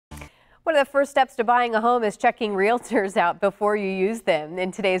One of the first steps to buying a home is checking realtors out before you use them.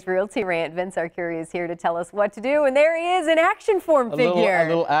 In today's Realty Rant, Vince Arcuri is here to tell us what to do. And there he is, an action form figure. A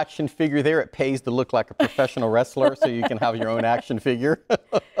little action figure there. It pays to look like a professional wrestler so you can have your own action figure.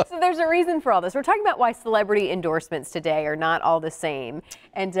 So there's a reason for all this. We're talking about why celebrity endorsements today are not all the same.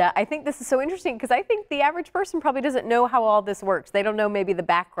 And I think this is so interesting because I think the average person probably doesn't know how all this works. They don't know maybe the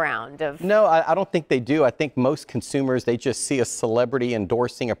background of... No, I don't think they do. I think most consumers, they just see a celebrity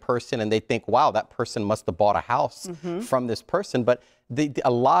endorsing a person and they think, wow, that person must have bought a house from this person. But a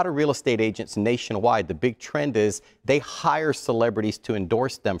lot of real estate agents nationwide, the big trend is they hire celebrities to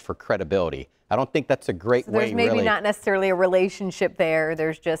endorse them for credibility. I don't think that's a great way, there's maybe not necessarily a relationship there.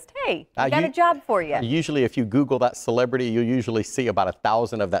 There's just, hey, we got a job for you. Usually, if you Google that celebrity, you'll usually see about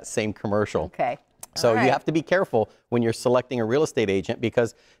 1,000 of that same commercial. Okay. So you have to be careful when you're selecting a real estate agent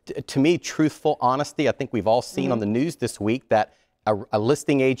because, to me, truthful honesty, I think we've all seen on the news this week that a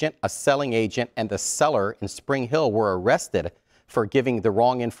listing agent, a selling agent, and the seller in Spring Hill were arrested for giving the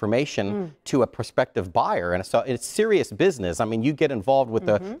wrong information to a prospective buyer. And so it's serious business. I mean, you get involved with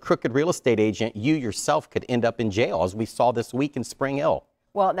a crooked real estate agent, you yourself could end up in jail, as we saw this week in Spring Hill.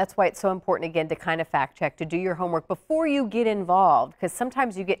 Well, that's why it's so important, again, to kind of fact check, to do your homework before you get involved, because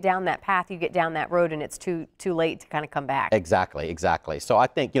sometimes you get down that path, you get down that road, and it's too late to kind of come back. Exactly, exactly. So I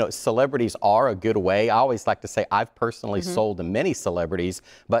think, celebrities are a good way. I always like to say I've personally sold to many celebrities,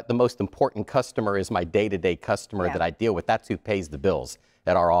 but the most important customer is my day-to-day customer that I deal with. That's who pays the bills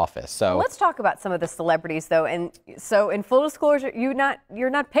at our office. So let's talk about some of the celebrities, though. And so, in full disclosure, you're not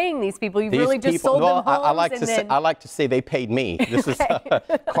paying these people. You've really just sold them homes. I like to say they paid me. This is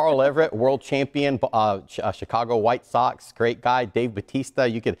Carl Everett, world champion, Chicago White Sox, great guy. Dave Bautista,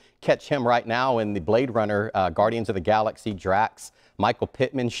 you could catch him right now in the Blade Runner, Guardians of the Galaxy, Drax. Michael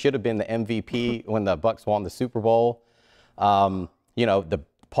Pittman should have been the MVP when the Bucks won the Super Bowl. The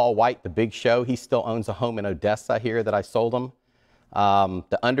Paul White, the Big Show, he still owns a home in Odessa here that I sold him.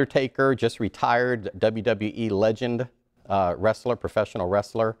 The Undertaker, just retired WWE legend, wrestler, professional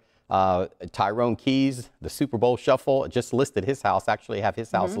wrestler. Tyrone Keys, the Super Bowl Shuffle, just listed his house. Actually have his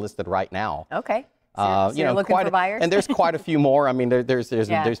house listed right now. Okay. So you're looking for buyers? And there's quite a few more. I mean,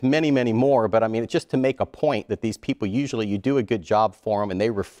 there's many, many more. But I mean, just to make a point that these people, usually you do a good job for them and they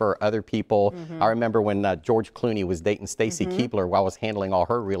refer other people. I remember when George Clooney was dating Stacy Keibler while I was handling all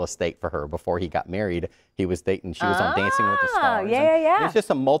her real estate for her before he got married. He was dating, she was on Dancing with the Stars. Yeah. There's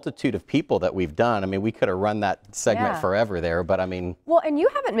just a multitude of people that we've done. I mean, we could have run that segment forever there, but I mean. Well, and you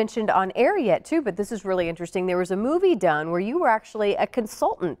haven't mentioned on air yet, too, but this is really interesting. There was a movie done where you were actually a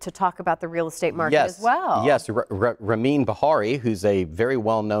consultant to talk about the real estate market as well. Yes, Ramin Bahari, who's a very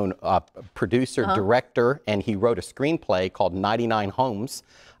well-known producer, director, and he wrote a screenplay called 99 Homes.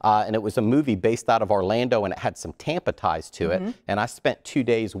 And it was a movie based out of Orlando, and it had some Tampa ties to it. And I spent 2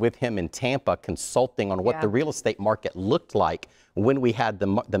 days with him in Tampa consulting on what the real estate market looked like when we had the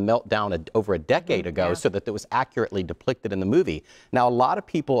meltdown over a decade ago, so that it was accurately depicted in the movie. Now, a lot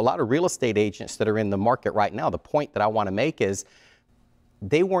of real estate agents that are in the market right now, the point that I want to make is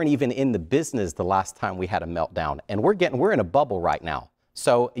they weren't even in the business the last time we had a meltdown. And we're in a bubble right now.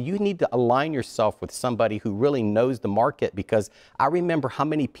 So you need to align yourself with somebody who really knows the market, because I remember how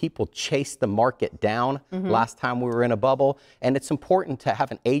many people chased the market down last time we were in a bubble. And it's important to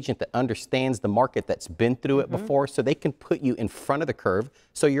have an agent that understands the market, that's been through it before, so they can put you in front of the curve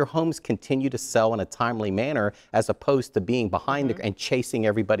so your homes continue to sell in a timely manner, as opposed to being behind and chasing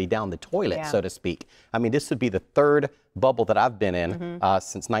everybody down the toilet, so to speak. I mean, this would be the third bubble that I've been in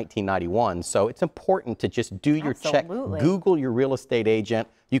since 1991. So it's important to just do your check. Google your real estate agent.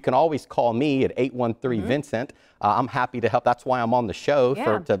 You can always call me at 813-VINCENT. I'm happy to help. That's why I'm on the show,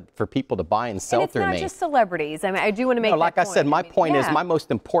 for people to buy and sell through me. And it's not just celebrities. I mean, I do want to make that like point. I said, my point is my most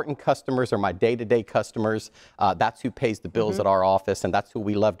important customers are my day-to-day customers. That's who pays the bills at our office, and that's who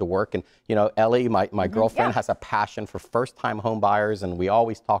we love to work. And, Ellie, my girlfriend, has a passion for first-time home buyers, and we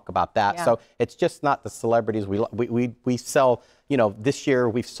always talk about that. So it's just not the celebrities. We sell, this year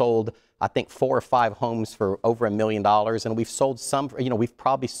we've sold, I think, 4 or 5 homes for over $1 million, and we've sold some, we've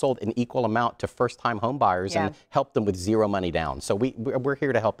probably sold an equal amount to first-time home buyers and helped them with zero money down. So we're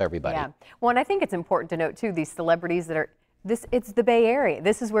here to help everybody. Well, and I think it's important to note, too, these celebrities that are, it's the Bay Area.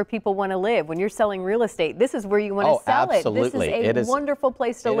 This is where people want to live. When you're selling real estate, this is where you want to sell absolutely. it. This is a wonderful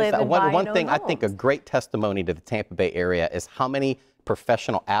place to live and buy One thing homes. I think a great testimony to the Tampa Bay area is how many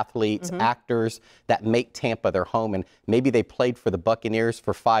professional athletes, actors that make Tampa their home. And maybe they played for the Buccaneers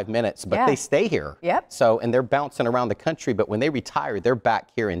for 5 minutes, but they stay here. Yep. So, and they're bouncing around the country, but when they retire, they're back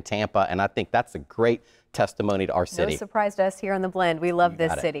here in Tampa. And I think that's a great testimony to our city. No surprise to us here on The Blend. We love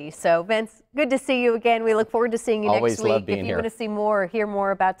this city. So, Vince, good to see you again. We look forward to seeing you Always next week. love being if you here. want to see more, hear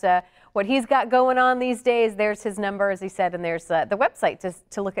more about what he's got going on these days, there's his number, as he said, and there's the website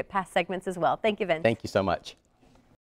to look at past segments as well. Thank you, Vince. Thank you so much.